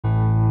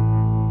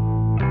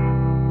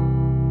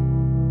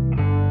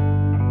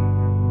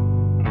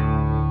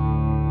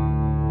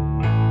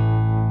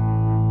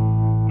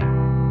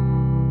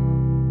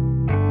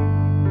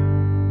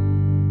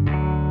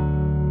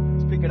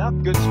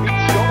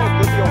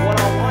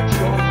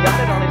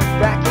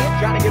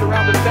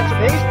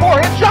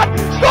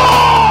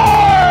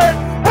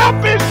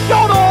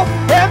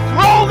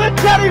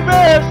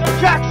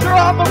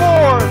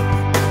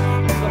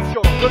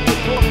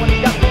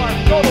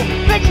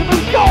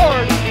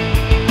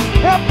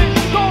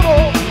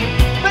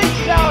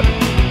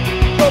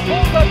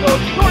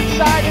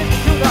side, it's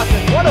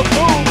 2-0. What a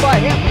move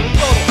by Hampus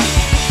Sjodahl.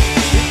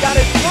 He's got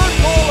his third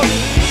goal of the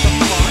season.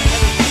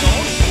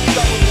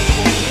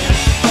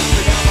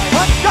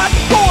 Shot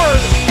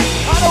scored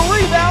on a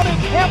rebound is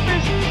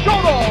Hampus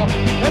Sjodahl,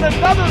 and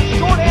another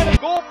shorthanded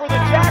goal for the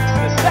Jacks,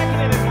 the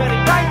second in as many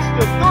nights,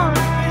 the third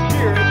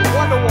this year. It's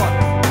 1-1.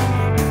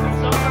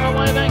 So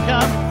away they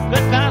come.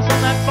 Good pass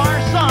on that far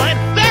side.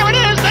 There it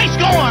is. They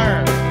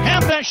score.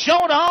 Hampus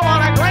Sjodahl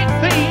on a great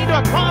feed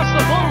across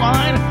the blue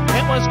line.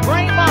 It was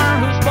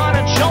Graymar who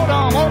spotted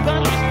Sjodahl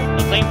open.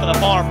 McLean for the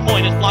far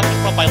point is blocked in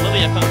front by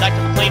Lilia. Comes back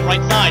to McLean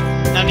right side.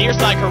 Now near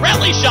side,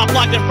 Corelli shot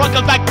blocked in front.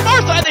 Comes back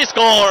far side. They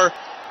score.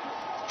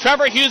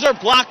 Trevor Huser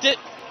blocked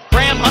it.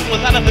 Graham Hunt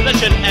was out of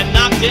position and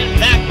knocked it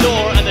back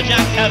door, and the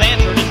Jacks have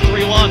answered. It's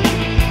 3-1.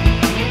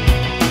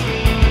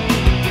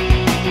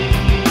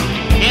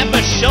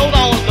 Hampus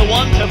Sjodahl is the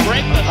one to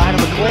break the side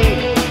of McLean.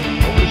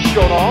 Over to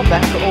Sjodahl,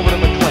 back over to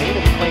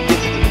McLean, and McLean gets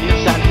to the near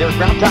side of their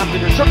ground top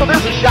in their circle.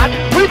 There's a shot.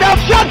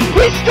 Rebound shot.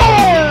 He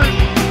scores!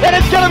 And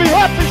it's going to be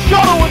Hampus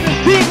Sjodahl with his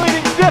team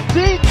leading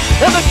 15,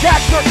 and the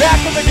Jacks are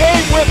back in the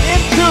game within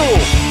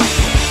 2.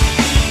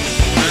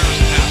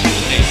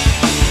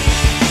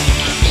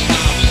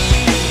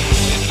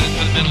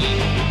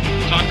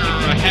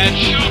 And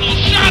Sjodahl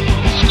shot,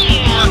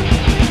 score!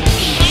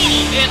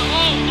 Sjodahl in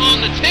all on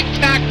the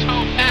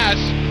tic-tac-toe pass.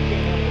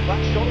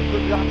 Sjodahl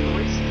could be off to the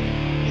races.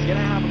 He's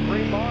going to have a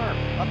great arm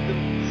up the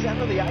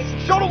center of the ice.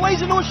 Sjodahl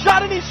lays into a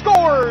shot and he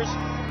scores!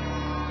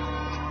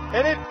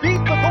 And it beat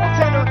the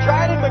goaltender,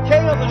 Dryden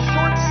McKay on the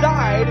short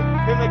side.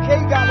 And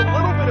McKay got a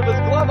little bit of his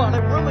glove on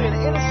it, really an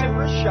innocent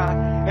wrist shot.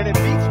 And it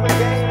beats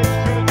McKay and it's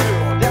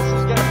 2-2.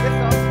 Odessa's going to pick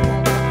up.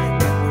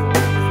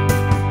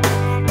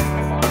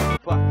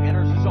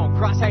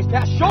 Cross-ice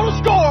pass, Sjodahl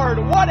scored!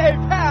 What a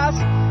pass!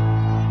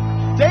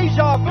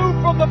 Deja vu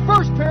from the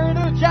first period,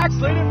 and the Jacks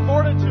lead it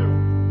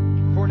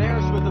 4-2.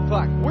 Fornaris with the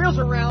puck, wheels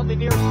around the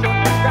near circle,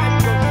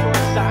 tries to go short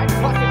side,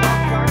 puck is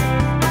off target,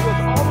 goes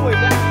all the way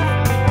back to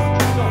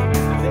the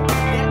zone.